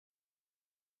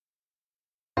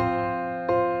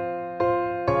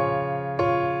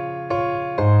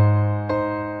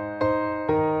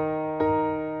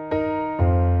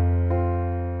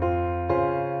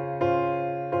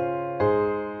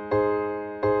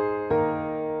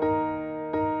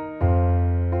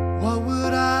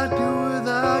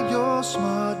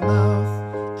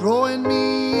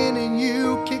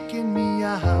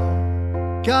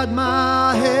got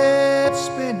my head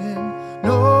spinning,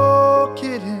 no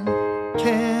kidding,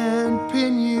 can't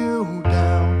pin you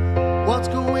down. What's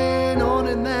going on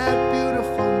in that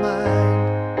beautiful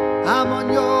mind? I'm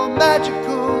on your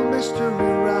magical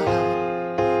mystery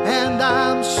ride, and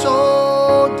I'm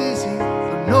so dizzy,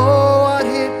 I know what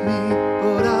hit me,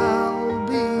 but I'll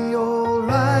be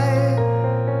alright.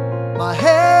 My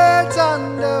head's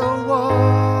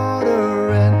underwater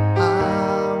and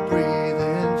I'm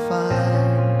breathing fine.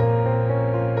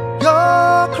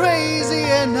 You're crazy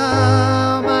and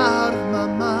I'm out of my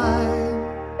mind,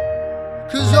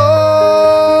 'cause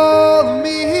all of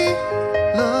me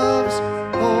loves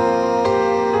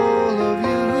all of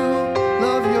you.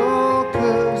 Love your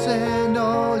curves and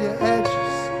all your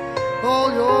edges, all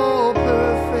your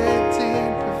perfect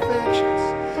imperfections.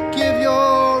 Give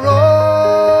your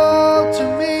all to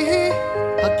me,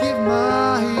 I give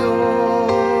my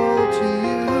all to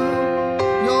you.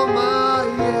 You're my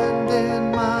end and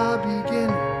my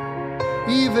beginning.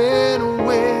 Even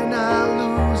when I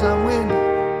lose, I win,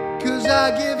 'cause I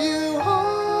give you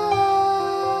all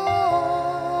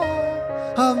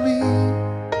of me,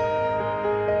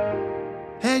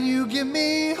 and you give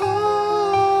me all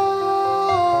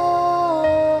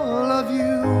of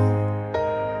you.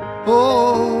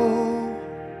 Oh,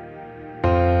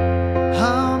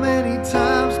 how many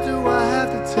times do I have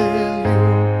to tell you?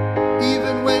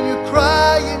 Even when you're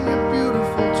crying, you're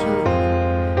beautiful too.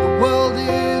 The world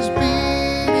is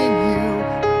beating you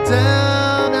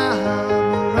down.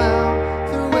 I'm around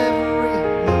through every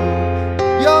mood.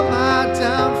 You're my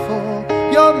downfall,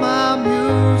 you're my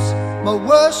muse, my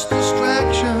worst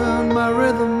distraction, my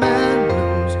rhythm and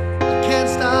blues. I can't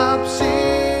stop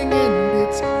singing,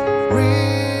 it's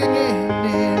ringing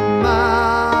in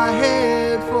my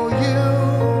head for you.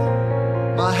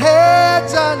 My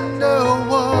head's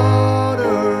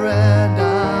underwater and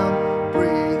I'm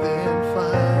breathing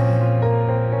fine.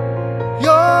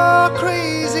 You're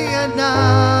crazy and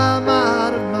I'm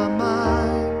out of my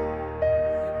mind,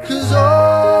 'cause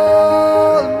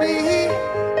all of me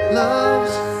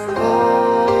loves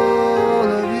all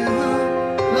of you.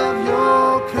 Love your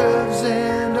curves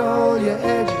and all your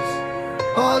edges,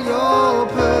 all your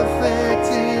perfect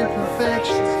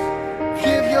imperfections.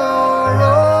 Give your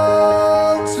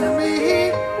all to me,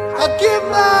 I give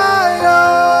my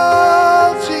all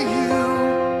to you.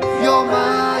 You're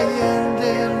my end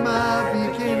and my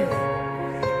beginning.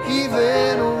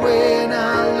 Even when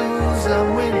I lose, I'm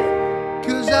winning,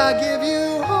 'cause I give you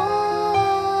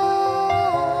all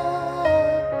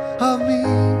of me,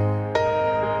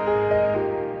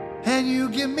 and you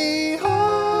give me all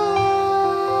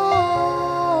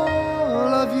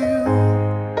of you.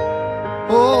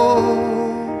 Oh,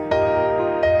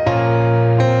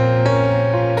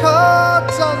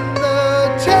 cards on the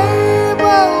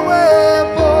table, we're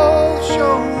both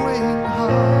showing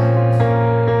hearts,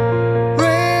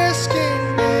 risking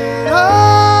it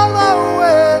all, though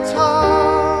it's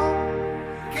hard,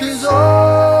 'cause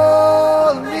all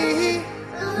of me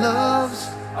loves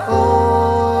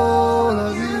all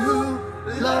of you.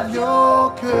 Love your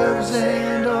curves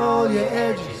and all your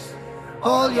edges,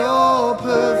 all your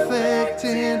perfect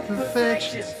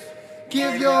imperfections.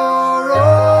 Give your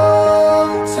all